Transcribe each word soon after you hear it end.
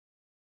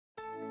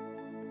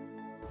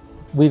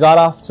We got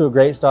off to a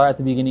great start at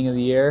the beginning of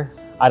the year.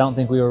 I don't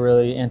think we were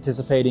really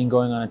anticipating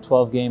going on a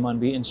 12-game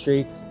unbeaten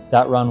streak.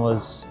 That run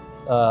was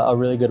a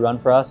really good run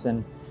for us,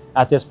 and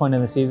at this point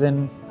in the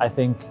season, I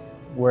think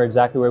we're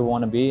exactly where we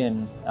want to be,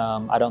 and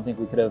I don't think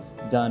we could have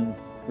done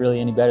really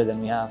any better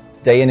than we have.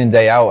 Day in and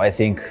day out, I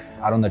think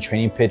out on the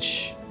training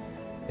pitch,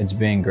 it's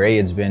been great.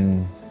 It's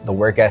been the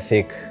work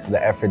ethic,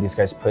 the effort these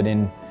guys put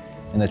in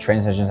the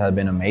training sessions have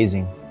been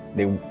amazing.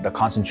 The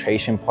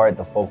concentration part,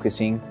 the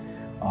focusing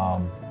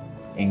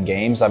in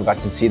games, I've got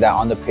to see that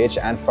on the pitch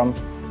and from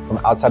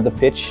outside the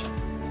pitch,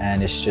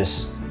 and it's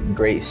just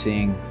great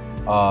seeing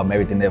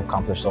everything they've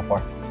accomplished so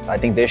far. I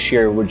think this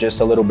year we're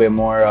just a little bit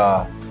more,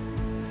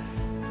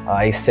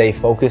 I say,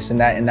 focused in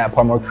that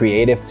part, more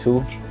creative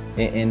too,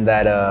 in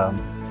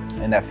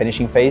that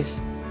finishing phase,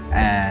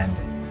 and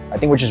I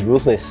think we're just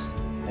ruthless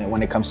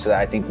when it comes to that.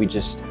 I think we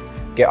just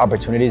get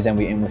opportunities and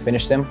we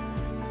finish them.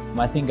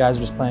 I think guys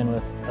are just playing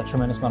with a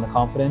tremendous amount of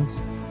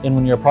confidence, and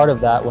when you're a part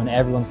of that, when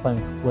everyone's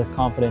playing with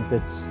confidence,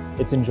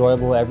 it's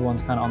enjoyable.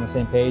 Everyone's kind of on the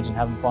same page and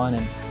having fun,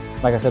 and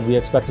like I said, we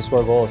expect to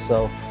score goals,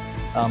 so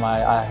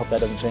I hope that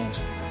doesn't change.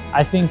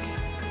 I think,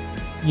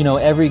 you know,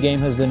 every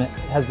game has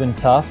been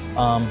tough.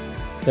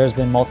 There's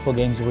been multiple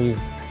games where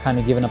we've kind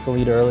of given up the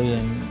lead early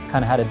and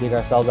kind of had to dig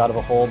ourselves out of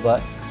a hole,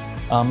 but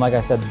like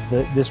I said,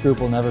 this group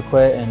will never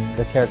quit, and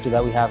the character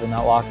that we have in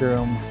that locker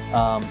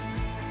room,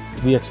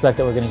 we expect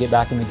that we're going to get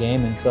back in the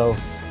game, and so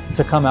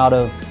to come out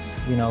of,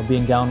 you know,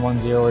 being down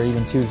 1-0 or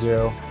even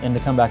 2-0 and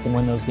to come back and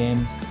win those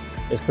games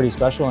is pretty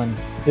special. And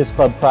this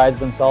club prides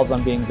themselves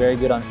on being very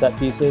good on set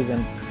pieces,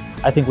 and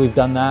I think we've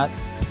done that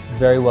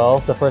very well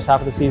the first half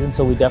of the season,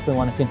 so we definitely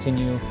want to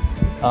continue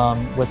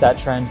with that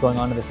trend going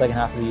on to the second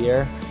half of the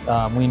year.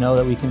 We know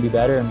that we can be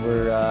better, and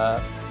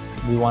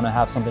we want to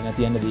have something at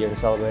the end of the year to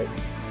celebrate.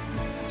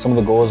 Some of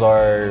the goals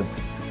are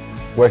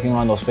working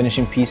on those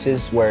finishing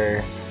pieces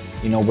where,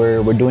 you know,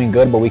 we're doing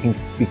good, but we can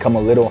become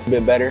a little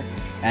bit better.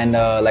 And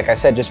like I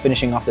said, just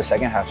finishing off the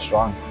second half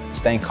strong,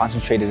 staying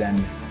concentrated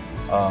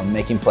and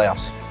making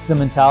playoffs. The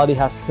mentality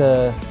has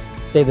to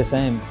stay the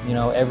same. You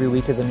know, every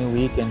week is a new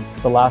week, and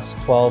the last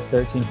 12,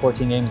 13,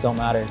 14 games don't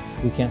matter.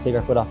 We can't take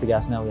our foot off the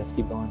gas now. We have to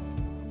keep going.